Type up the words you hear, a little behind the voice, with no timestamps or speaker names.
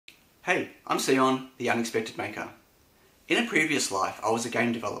Hey, I'm Sion, the Unexpected Maker. In a previous life, I was a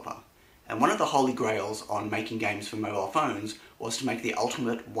game developer, and one of the holy grails on making games for mobile phones was to make the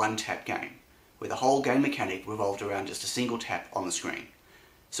ultimate one-tap game, where the whole game mechanic revolved around just a single tap on the screen.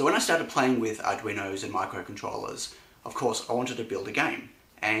 So when I started playing with Arduinos and microcontrollers, of course I wanted to build a game,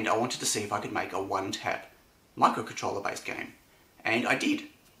 and I wanted to see if I could make a one-tap microcontroller-based game. And I did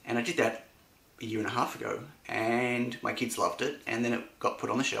that a year and a half ago, and my kids loved it, and then it got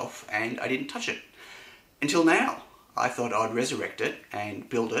put on the shelf and I didn't touch it. Until now. I thought I'd resurrect it and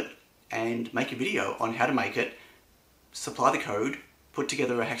build it and make a video on how to make it, supply the code, put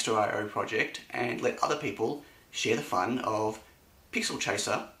together a Hackster IO project, and let other people share the fun of Pixel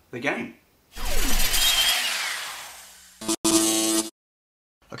Chaser, the game.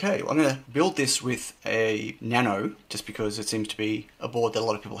 Okay, well, I'm going to build this with a Nano, just because it seems to be a board that a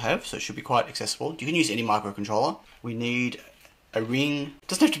lot of people have, so it should be quite accessible. You can use any microcontroller. We need a ring. It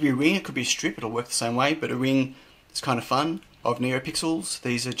doesn't have to be a ring, it could be a strip, it'll work the same way, but a ring is kind of fun, of Neopixels.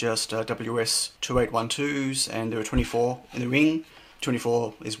 These are just WS2812s, and there are 24 in the ring.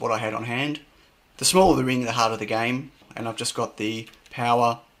 24 is what I had on hand. The smaller the ring, the harder the game, and I've just got the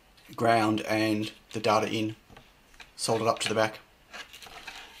power, ground, and the data in soldered up to the back.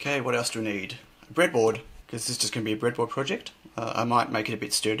 Okay, what else do we need? A breadboard, because this is just going to be a breadboard project. I might make it a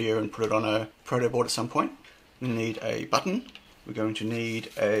bit sturdier and put it on a proto board at some point. We're going to need a button. We're going to need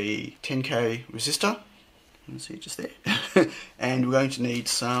a 10K resistor. You can see it just there. And we're going to need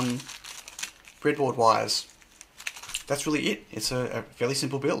some breadboard wires. That's really it. It's a fairly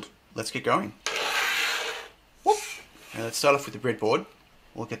simple build. Let's get going. Whoop. Now let's start off with the breadboard.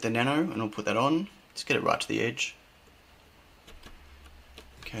 We'll get the Nano and we'll put that on. Just get it right to the edge.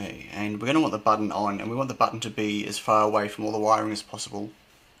 Okay, and we're going to want the button on, and we want the button to be as far away from all the wiring as possible,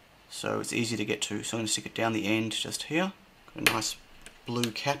 so it's easy to get to. So I'm going to stick it down the end just here. Got a nice blue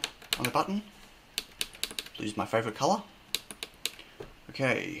cap on the button. Blue is my favourite colour.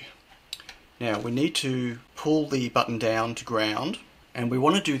 Okay, now we need to pull the button down to ground, and we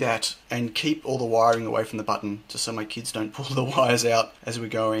want to do that and keep all the wiring away from the button, just so my kids don't pull the wires out as we're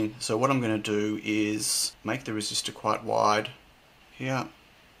going. So what I'm going to do is make the resistor quite wide here,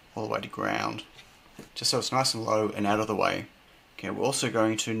 all the way to ground, just so it's nice and low and out of the way. Okay, we're also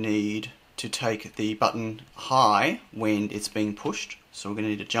going to need to take the button high when it's being pushed, so we're going to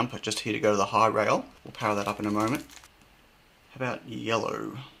need a jumper just here to go to the high rail. We'll power that up in a moment. How about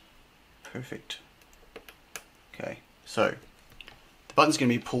yellow? Perfect. Okay, so the button's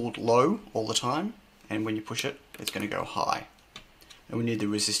going to be pulled low all the time, and when you push it, it's going to go high. And we need the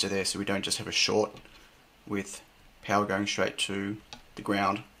resistor there so we don't just have a short with power going straight to the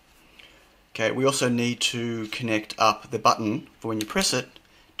ground. Okay, we also need to connect up the button for when you press it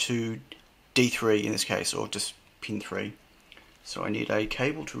to D3 in this case, or just pin 3. So I need a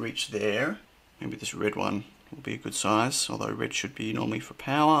cable to reach there. Maybe this red one will be a good size, although red should be normally for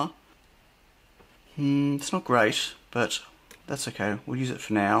power. It's not great, but that's okay. We'll use it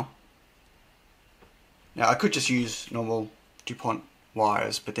for now. Now I could just use normal DuPont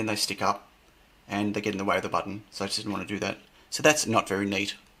wires, but then they stick up and they get in the way of the button, so I just didn't want to do that. So that's not very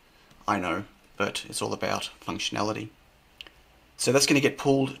neat, I know, but it's all about functionality. So that's going to get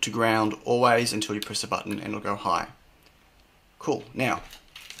pulled to ground always until you press the button and it'll go high. Cool. Now,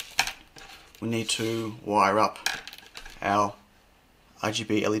 we need to wire up our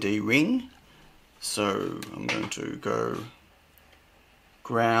RGB LED ring. So I'm going to go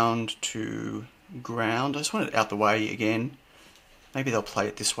ground to ground. I just want it out the way again. Maybe they'll play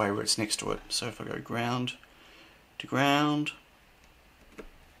it this way where it's next to it. So if I go ground to ground,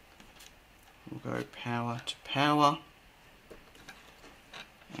 we'll go power to power,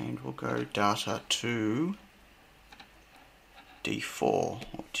 and we'll go data to D4, or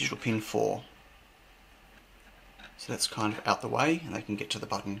digital pin 4. So that's kind of out the way, and they can get to the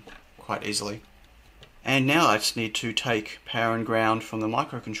button quite easily. And now I just need to take power and ground from the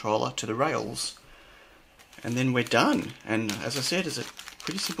microcontroller to the rails, and then we're done. And as I said, it's a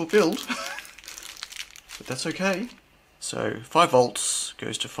pretty simple build, but that's okay. So 5 volts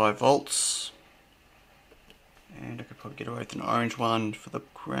goes to 5 volts. And I could probably get away with an orange one for the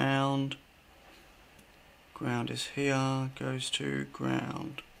ground. Ground is here, goes to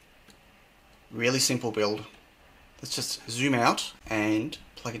ground. Really simple build. Let's just zoom out and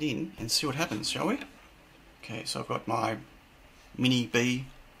plug it in and see what happens, shall we? Okay, so I've got my Mini B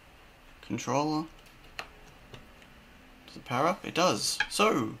controller. Does it power up? It does.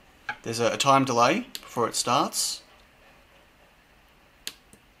 So, there's a time delay before it starts.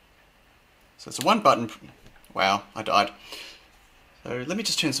 So it's a one button. Wow, I died. So let me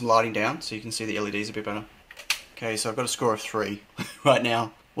just turn some lighting down so you can see the LEDs a bit better. Okay, so I've got a score of 3 right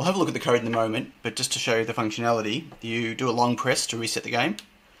now. We'll have a look at the code in a moment, but just to show you the functionality, you do a long press to reset the game.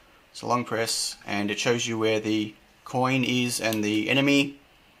 So long press, and it shows you where the coin is and the enemy,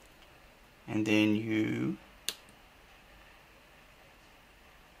 and then you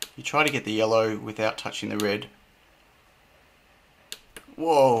try to get the yellow without touching the red.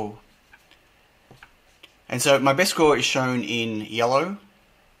 Whoa! And so my best score is shown in yellow. A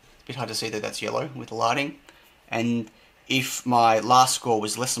bit hard to see that that's yellow with the lighting. And if my last score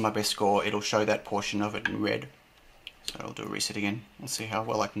was less than my best score, it'll show that portion of it in red. So I'll do a reset again. Let's see how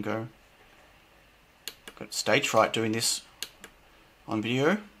well I can go. Got stage fright doing this on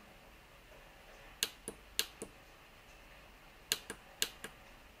video.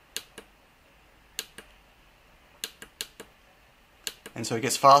 And so it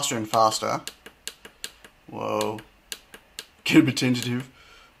gets faster and faster. Whoa. Get a bit tentative.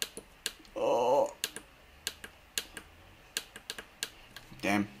 Oh.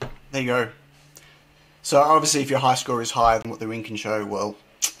 Damn. There you go. So obviously if your high score is higher than what the ring can show, well,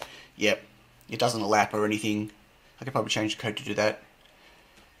 yep, it doesn't lap or anything. I could probably change the code to do that.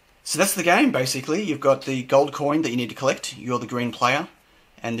 So that's the game basically. You've got the gold coin that you need to collect. You're the green player,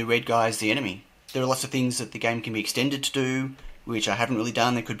 and the red guy is the enemy. There are lots of things that the game can be extended to do, which I haven't really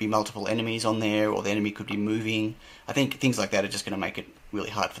done. There could be multiple enemies on there, or the enemy could be moving. I think things like that are just going to make it really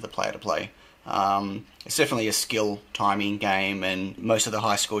hard for the player to play. It's definitely a skill timing game, and most of the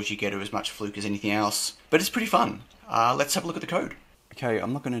high scores you get are as much fluke as anything else. But it's pretty fun. Let's have a look at the code. Okay,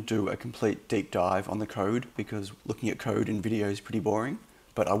 I'm not going to do a complete deep dive on the code, because looking at code in video is pretty boring.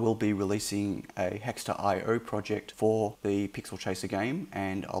 But I will be releasing a Hackster IO project for the Pixel Chaser game,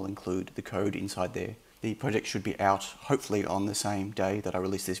 and I'll include the code inside there. The project should be out hopefully on the same day that I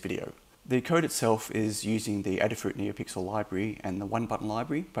release this video. The code itself is using the Adafruit Neopixel library and the one button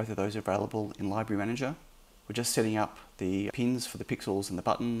library. Both of those are available in Library Manager. We're just setting up the pins for the pixels and the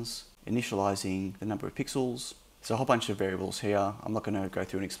buttons, initializing the number of pixels. There's a whole bunch of variables here. I'm not going to go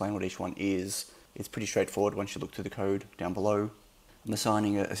through and explain what each one is. It's pretty straightforward once you look through the code down below. I'm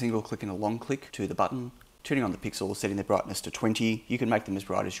assigning a single click and a long click to the button. Turning on the pixels, setting the brightness to 20. You can make them as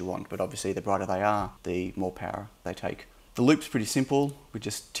bright as you want, but obviously the brighter they are, the more power they take. The loop's pretty simple. We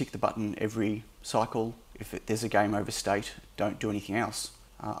just tick the button every cycle. If there's a game over state, don't do anything else.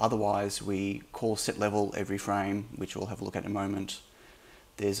 Otherwise, we call set level every frame, which we'll have a look at in a moment.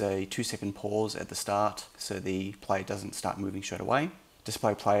 There's a 2-second pause at the start, so the player doesn't start moving straight away.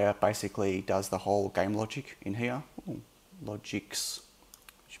 Display player basically does the whole game logic in here. Ooh, logics,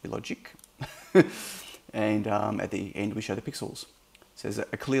 should be logic. And at the end we show the pixels. So there's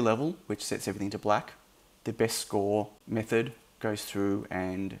a clear level which sets everything to black. The best score method goes through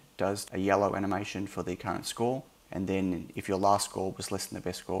and does a yellow animation for the current score, and then if your last score was less than the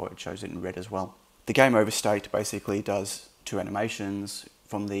best score, it shows it in red as well. The game over state basically does 2 animations.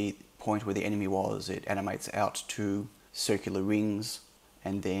 From the point where the enemy was, it animates out 2 circular rings,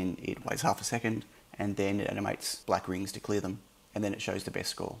 and then it waits half a second, and then it animates black rings to clear them, and then it shows the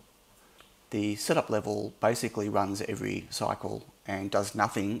best score. The setup level basically runs every cycle and does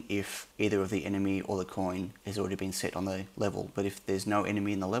nothing if either of the enemy or the coin has already been set on the level. But if there's no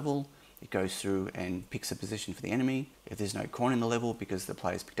enemy in the level, it goes through and picks a position for the enemy. If there's no coin in the level because the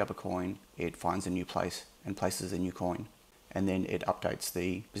player's picked up a coin, it finds a new place and places a new coin. And then it updates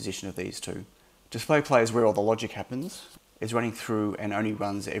the position of these 2. Display play is where all the logic happens. It's running through and only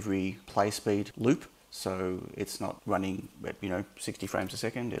runs every play speed loop. So it's not running at 60 frames a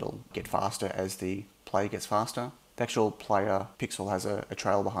second. It'll get faster as the play gets faster. The actual player pixel has a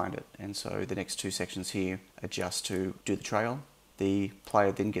trail behind it, and so the next 2 sections here are just to do the trail. The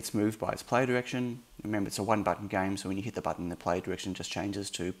player then gets moved by its player direction. Remember, it's a 1-button game, so when you hit the button, the player direction just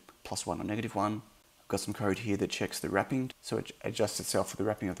changes to +1 or -1. I've got some code here that checks the wrapping, so it adjusts itself for the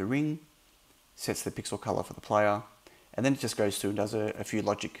wrapping of the ring, sets the pixel color for the player, and then it just goes through and does a few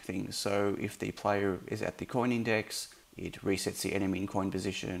logic things. So if the player is at the coin index, it resets the enemy in coin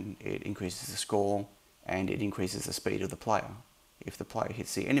position, it increases the score, and it increases the speed of the player. If the player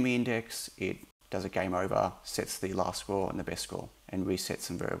hits the enemy index, it does a game over, sets the last score and the best score, and resets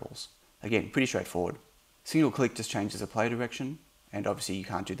some variables. Again, pretty straightforward. Single click just changes the player direction, and obviously you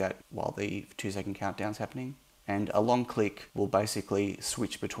can't do that while the 2-second countdown's happening. And a long click will basically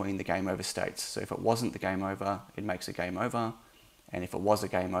switch between the game over states. So if it wasn't the game over, it makes a game over, and if it was a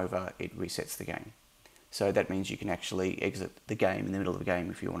game over, it resets the game. So that means you can actually exit the game in the middle of the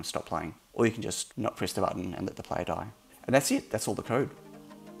game if you want to stop playing, or you can just not press the button and let the player die. And that's it, that's all the code.